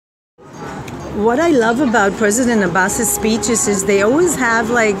What I love about President Abbas's speeches is they always have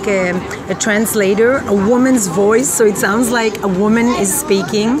like a translator, a woman's voice, so it sounds like a woman is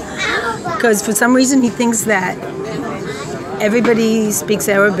speaking, because for some reason he thinks that everybody speaks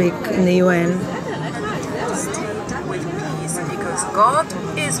Arabic in the UN. Because God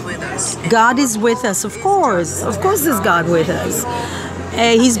is with us. God is with us, of course. Of course there's God with us.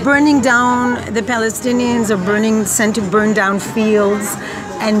 He's burning down, the Palestinians are sent to burn down fields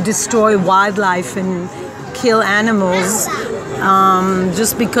and destroy wildlife and kill animals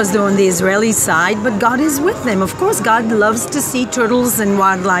just because they're on the Israeli side, but God is with them. Of course, God loves to see turtles and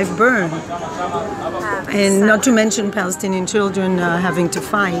wildlife burn. And not to mention Palestinian children having to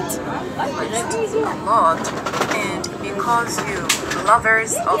fight. A lot, and because you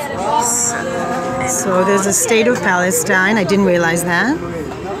lovers of peace. So there's a state of Palestine. I didn't realize that.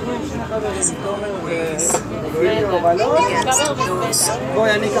 Against those who are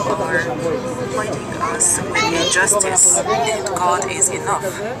fighting us with injustice, and God is enough.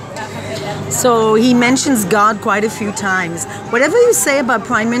 So he mentions God quite a few times. Whatever you say about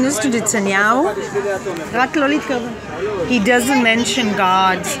Prime Minister Netanyahu, he doesn't mention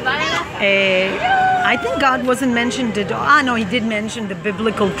God. I think God wasn't mentioned at all. No, he did mention the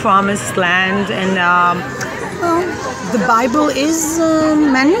biblical promised land, and the Bible is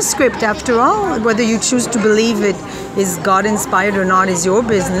manuscript after all. Whether you choose to believe it is God inspired or not is your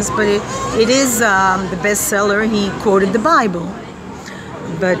business, but it is the bestseller. He quoted the Bible.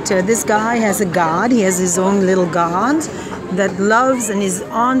 But this guy has a God. He has his own little God that loves and is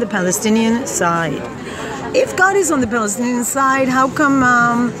on the Palestinian side. If God is on the Palestinian side, how come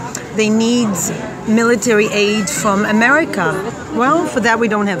they need military aid from America? Well, for that we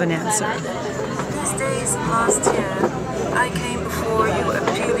don't have an answer. These days, last year, I came before you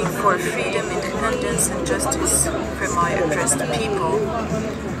appealing for freedom, independence and justice for my oppressed people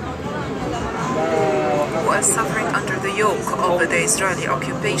who are suffering under the yoke of the Israeli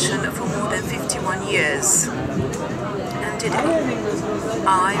occupation for more than 51 years. And today,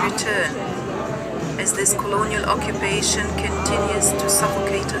 I return as this colonial occupation continues to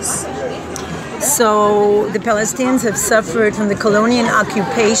suffocate us. So the Palestinians have suffered from the colonial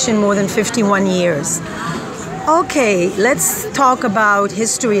occupation more than 51 years. Okay, let's talk about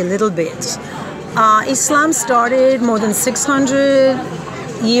history a little bit. Islam started more than 600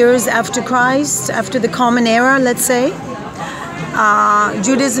 years after Christ, after the Common Era, let's say.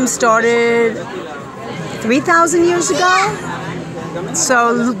 Judaism started 3,000 years ago.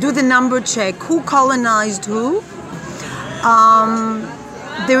 So do the number check. Who colonized who?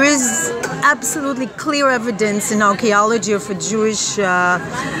 There is absolutely clear evidence in archaeology of a Jewish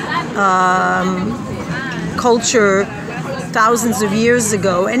culture thousands of years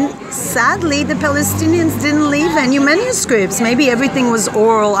ago. And sadly, the Palestinians didn't leave any manuscripts. Maybe everything was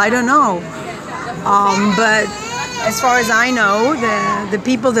oral, I don't know. But as far as I know, the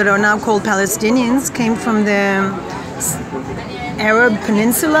people that are now called Palestinians came from the Arab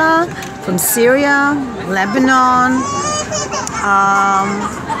Peninsula, from Syria, Lebanon.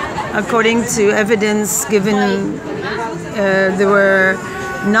 According to evidence given, there were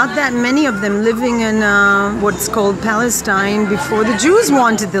not that many of them living in what's called Palestine before the Jews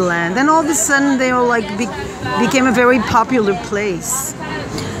wanted the land. Then all of a sudden they all became a very popular place.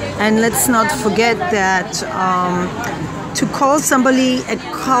 And let's not forget that to call somebody a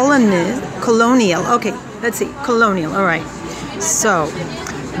colonial, okay, let's see, colonial, all right. So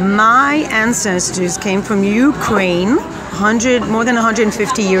my ancestors came from Ukraine more than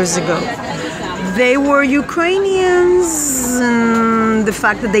 150 years ago. They were Ukrainians, and the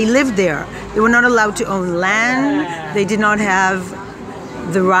fact that they lived there. They were not allowed to own land. They did not have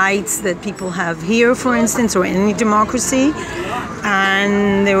the rights that people have here, for instance, or any democracy.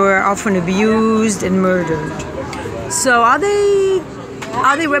 And they were often abused and murdered. So are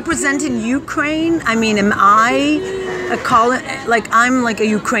they representing Ukraine? I mean, am I I'm like a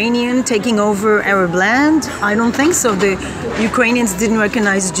Ukrainian taking over Arab land? I don't think so. The Ukrainians didn't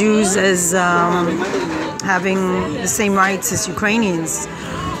recognize Jews as having the same rights as Ukrainians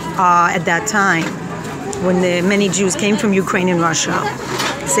at that time, when many Jews came from Ukraine and Russia.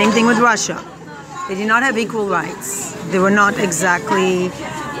 Same thing with Russia. They did not have equal rights. They were not exactly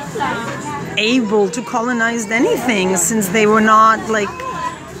able to colonize anything, since they were not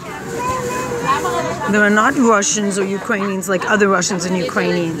Russians or Ukrainians like other Russians and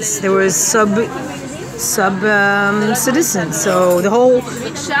Ukrainians. They were citizens. So the whole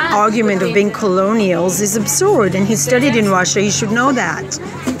argument of being colonials is absurd. And he studied in Russia. He should know that.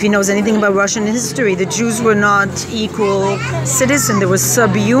 If he knows anything about Russian history, the Jews were not equal citizens. They were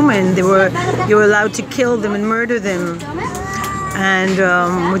subhuman. You were allowed to kill them and murder them.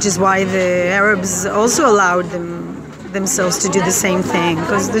 and which is why the Arabs also allowed themselves to do the same thing,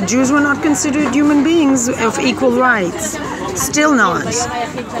 because the Jews were not considered human beings of equal rights. Still not.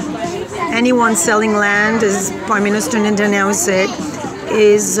 Anyone selling land, as Prime Minister Netanyahu said,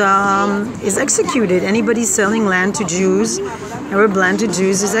 is executed. Anybody selling land to Jews, Arab land to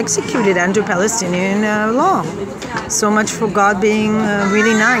Jews, is executed under Palestinian law. So much for God being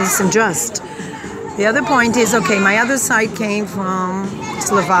really nice and just. The other point is, okay, my other side came from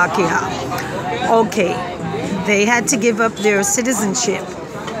Slovakia. Okay, they had to give up their citizenship.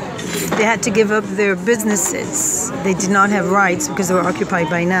 They had to give up their businesses. They did not have rights because they were occupied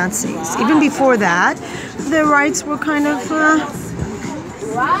by Nazis. Even before that, their rights were kind of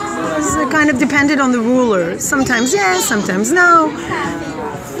depended on the ruler. Sometimes yes, sometimes no.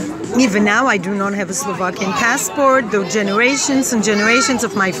 Even now, I do not have a Slovakian passport, though generations and generations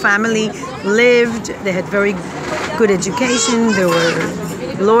of my family lived. They had very good education. There were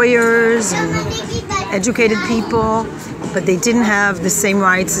lawyers and educated people, but they didn't have the same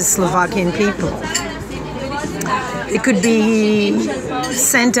rights as Slovakian people. They could be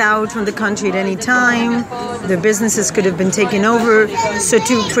sent out from the country at any time. Their businesses could have been taken over. So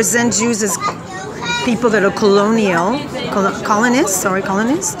to present Jews as people that are colonists,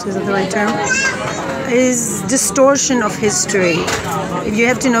 is that the right term? Is distortion of history. You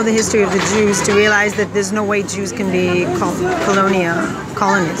have to know the history of the Jews to realize that there's no way Jews can be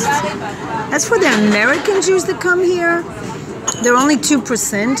colonists. As for the American Jews that come here, they're only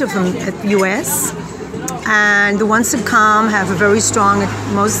 2% of them at the U.S. And the ones that come have a very strong,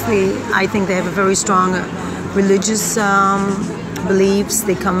 mostly I think they have a very strong religious beliefs.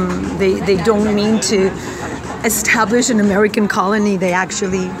 They don't mean to establish an American colony. They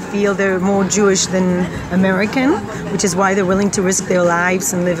actually feel they're more Jewish than American, which is why they're willing to risk their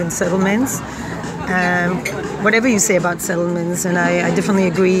lives and live in settlements. Whatever you say about settlements, and I definitely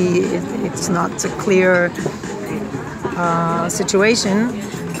agree, it's not a clear situation.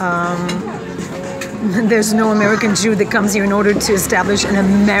 There's no American Jew that comes here in order to establish an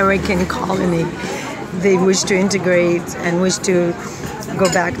American colony. They wish to integrate and wish to go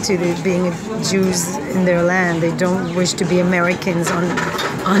back to being Jews in their land. They don't wish to be Americans on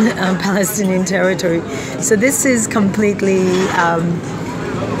Palestinian territory. So this is completely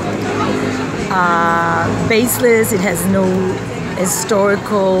baseless. It has no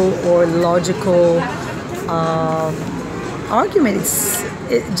historical or logical argument.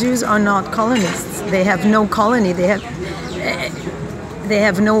 Jews are not colonists. They have no colony. They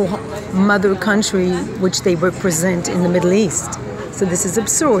have no mother country which they represent in the Middle East. So this is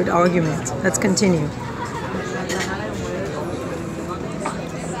absurd argument. Let's continue.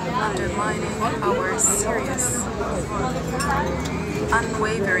 Undermining our serious,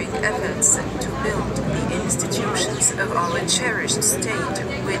 unwavering efforts to build the institutions of our cherished state,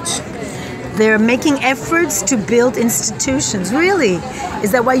 which they're making efforts to build institutions. Really?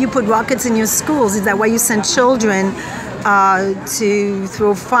 Is that why you put rockets in your schools? Is that why you send children to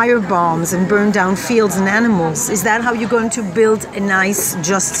throw firebombs and burn down fields and animals? Is that how you're going to build a nice,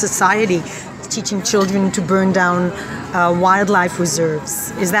 just society? Teaching children to burn down wildlife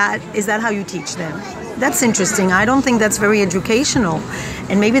reserves? Is that how you teach them? That's interesting. I don't think that's very educational.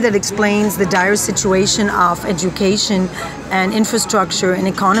 And maybe that explains the dire situation of education and infrastructure and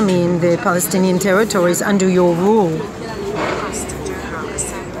economy in the Palestinian territories under your rule. the General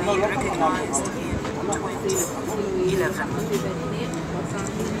Assembly recognized in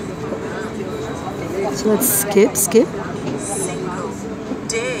 2011. So let's skip. Single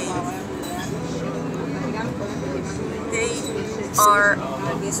day, they are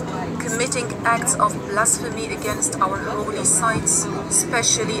committing acts of blasphemy against our holy sites,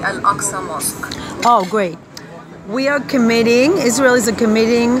 especially Al-Aqsa Mosque. Oh, great. Israel is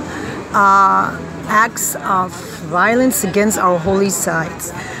committing acts of violence against our holy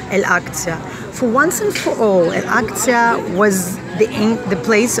sites, Al-Aqsa. For once and for all, Al-Aqsa was the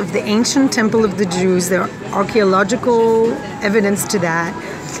place of the ancient temple of the Jews. There are archaeological evidence to that.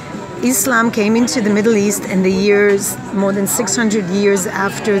 Islam came into the Middle East in the years, more than 600 years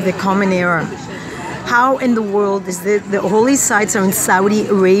after the Common Era. How in the world is the holy sites are in Saudi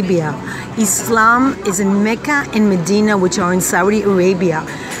Arabia? Islam is in Mecca and Medina, which are in Saudi Arabia.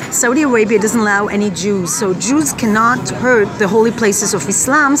 Saudi Arabia doesn't allow any Jews, so Jews cannot hurt the holy places of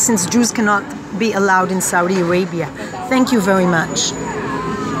Islam, since Jews cannot be allowed in Saudi Arabia. Thank you very much.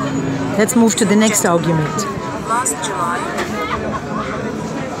 Let's move to the next argument. Last July,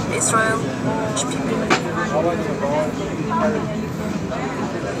 Israel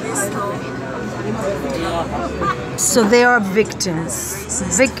So they are victims,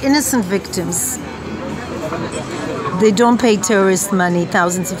 innocent victims. They don't pay terrorist money,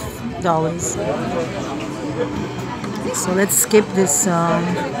 thousands of dollars. So let's skip this. And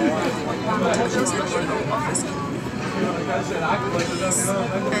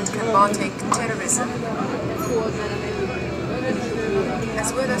combating terrorism,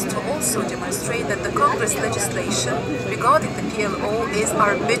 as well as to also demonstrate that the Congress legislation regarding the PLO is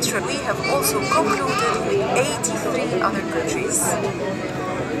arbitrary. We have also concluded with 83 other countries.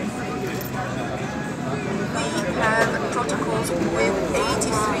 We have protocols with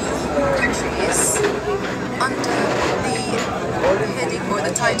 83 countries under the heading or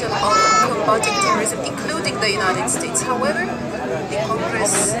the title of combating terrorism, including the United States. However, the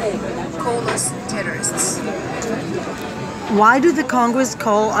Congress call us terrorists. Why do the Congress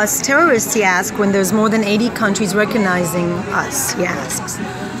call us terrorists, he asks, when there's more than 80 countries recognizing us, he asks.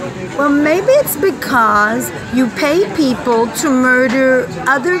 Well, maybe it's because you pay people to murder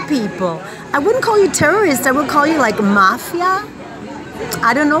other people. I wouldn't call you terrorists, I would call you like mafia.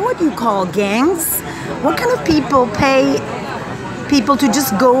 I don't know what you call gangs. What kind of people pay people to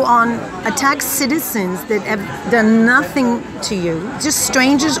just go on attack citizens that have done nothing to you, just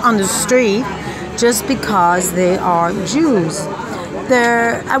strangers on the street, just because they are Jews?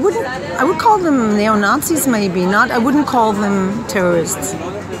 I would call them neo-Nazis, maybe not. I wouldn't call them terrorists.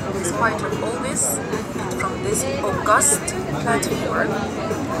 Despite of all this, and from this august platform,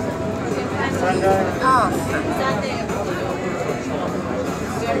 the path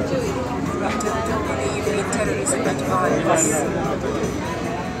to believe in terrorism and violence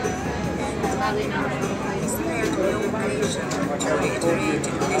and spared no nation to reiterate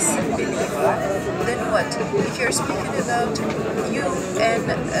this belief. Then what? If you're speaking about UN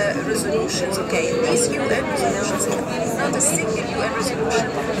resolutions, okay, these UN resolutions, not a single UN resolution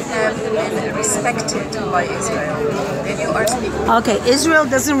have been respected by Israel. Then you are speaking. Okay, Israel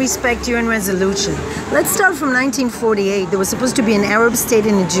doesn't respect UN resolution. Let's start from 1948. There was supposed to be an Arab state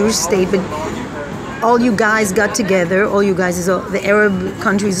and a Jewish state, but all you guys got together, all you guys is all the Arab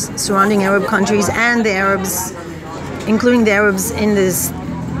countries, surrounding Arab countries, and the Arabs, including the Arabs in this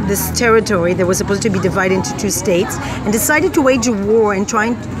territory that was supposed to be divided into two states, and decided to wage a war and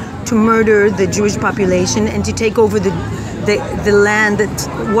trying to murder the Jewish population and to take over the land that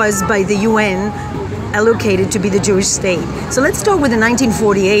was by the UN allocated to be the Jewish state. So let's start with the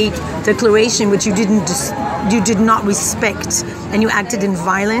 1948 declaration, which you did not respect, and you acted in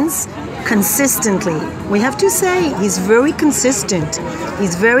violence consistently. We have to say he's very consistent.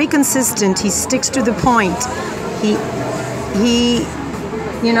 He's very consistent. He sticks to the point.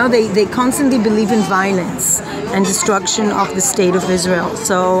 You know, they constantly believe in violence and destruction of the state of Israel.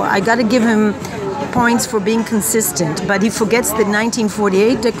 So I got to give him points for being consistent. But he forgets that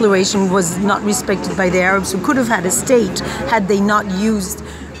 1948 declaration was not respected by the Arabs, who could have had a state had they not used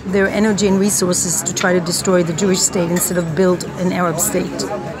their energy and resources to try to destroy the Jewish state instead of build an Arab state.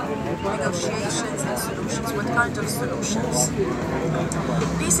 Negotiations and solutions. What kind of solutions?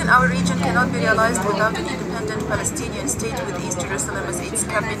 Peace in our region cannot be realized without an independent Palestinian state with East Jerusalem as its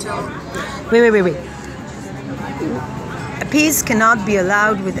capital. Wait. Peace cannot be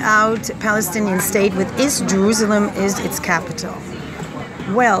allowed without a Palestinian state with East Jerusalem as its capital.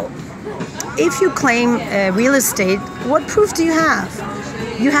 Well, if you claim real estate, what proof do you have?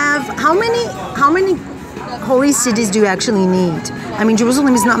 You have how many holy cities do you actually need? I mean,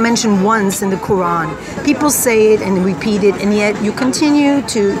 Jerusalem is not mentioned once in the Quran. People say it and repeat it, and yet you continue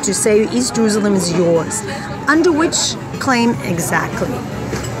to say East Jerusalem is yours. Under which claim exactly?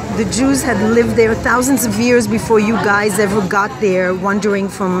 The Jews had lived there thousands of years before you guys ever got there, wandering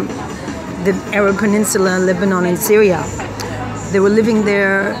from the Arab Peninsula, Lebanon, and Syria. They were living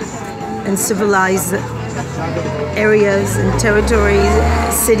there in civilized areas and territories,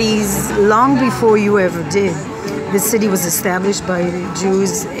 cities, long before you ever did. The city was established by the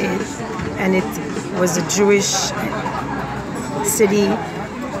Jews, and it was a Jewish city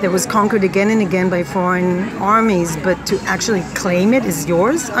that was conquered again and again by foreign armies, but to actually claim it as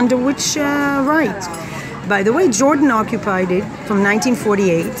yours, under which right? By the way, Jordan occupied it from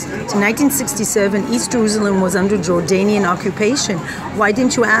 1948 to 1967. East Jerusalem was under Jordanian occupation. Why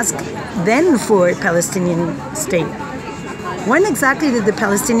didn't you ask then for a Palestinian state? When exactly did the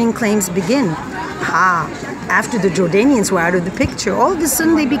Palestinian claims begin? After the Jordanians were out of the picture. All of a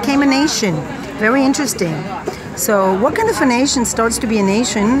sudden they became a nation. Very interesting. So what kind of a nation starts to be a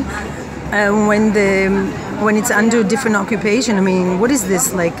nation when it's under different occupation? I mean, what is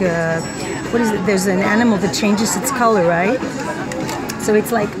this like? What is it? There's an animal that changes its color, right? So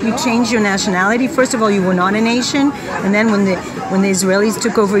it's like you change your nationality. First of all, you were not a nation, and then when the Israelis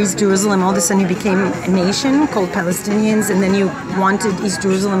took over East Jerusalem, all of a sudden you became a nation called Palestinians, and then you wanted East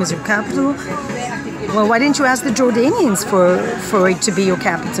Jerusalem as your capital. Well, why didn't you ask the Jordanians for it to be your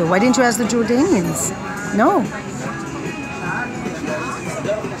capital? Why didn't you ask the Jordanians? No.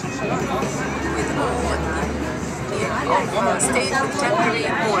 State with temporary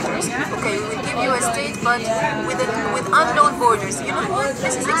borders. Okay, we will give you a state, but with unknown borders. You know what?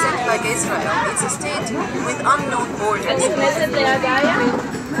 This is exactly like Israel. It's a state with unknown borders.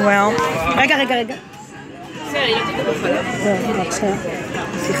 Well,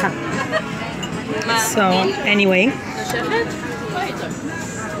 so anyway,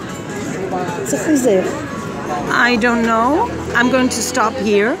 I don't know. I'm going to stop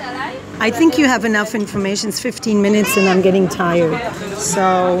here. I think you have enough information. It's 15 minutes and I'm getting tired.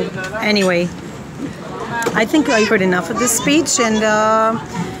 So anyway, I think I heard enough of this speech, and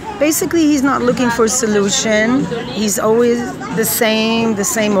basically he's not looking for a solution. He's always the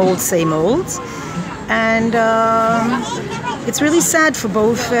same old, same old. And it's really sad for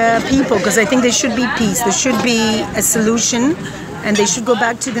both people, because I think there should be peace. There should be a solution. And they should go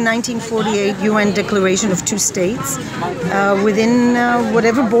back to the 1948 UN Declaration of Two States within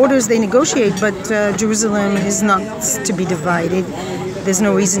whatever borders they negotiate. But Jerusalem is not to be divided. There's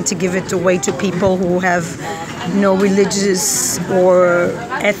no reason to give it away to people who have no religious or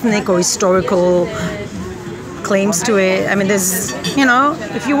ethnic or historical claims to it. I mean, there's, you know,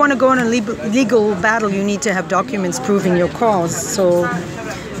 if you want to go on a legal battle, you need to have documents proving your cause. So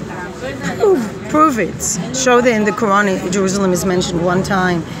prove it. Show that in the Quran Jerusalem is mentioned one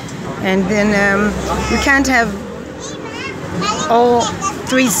time, and then you can't have all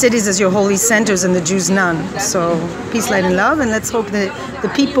three cities as your holy centers and the Jews none. So peace, light, and love, and let's hope that the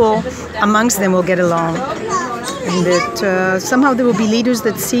people amongst them will get along, and that somehow there will be leaders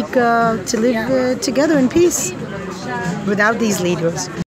that seek to live together in peace without these leaders.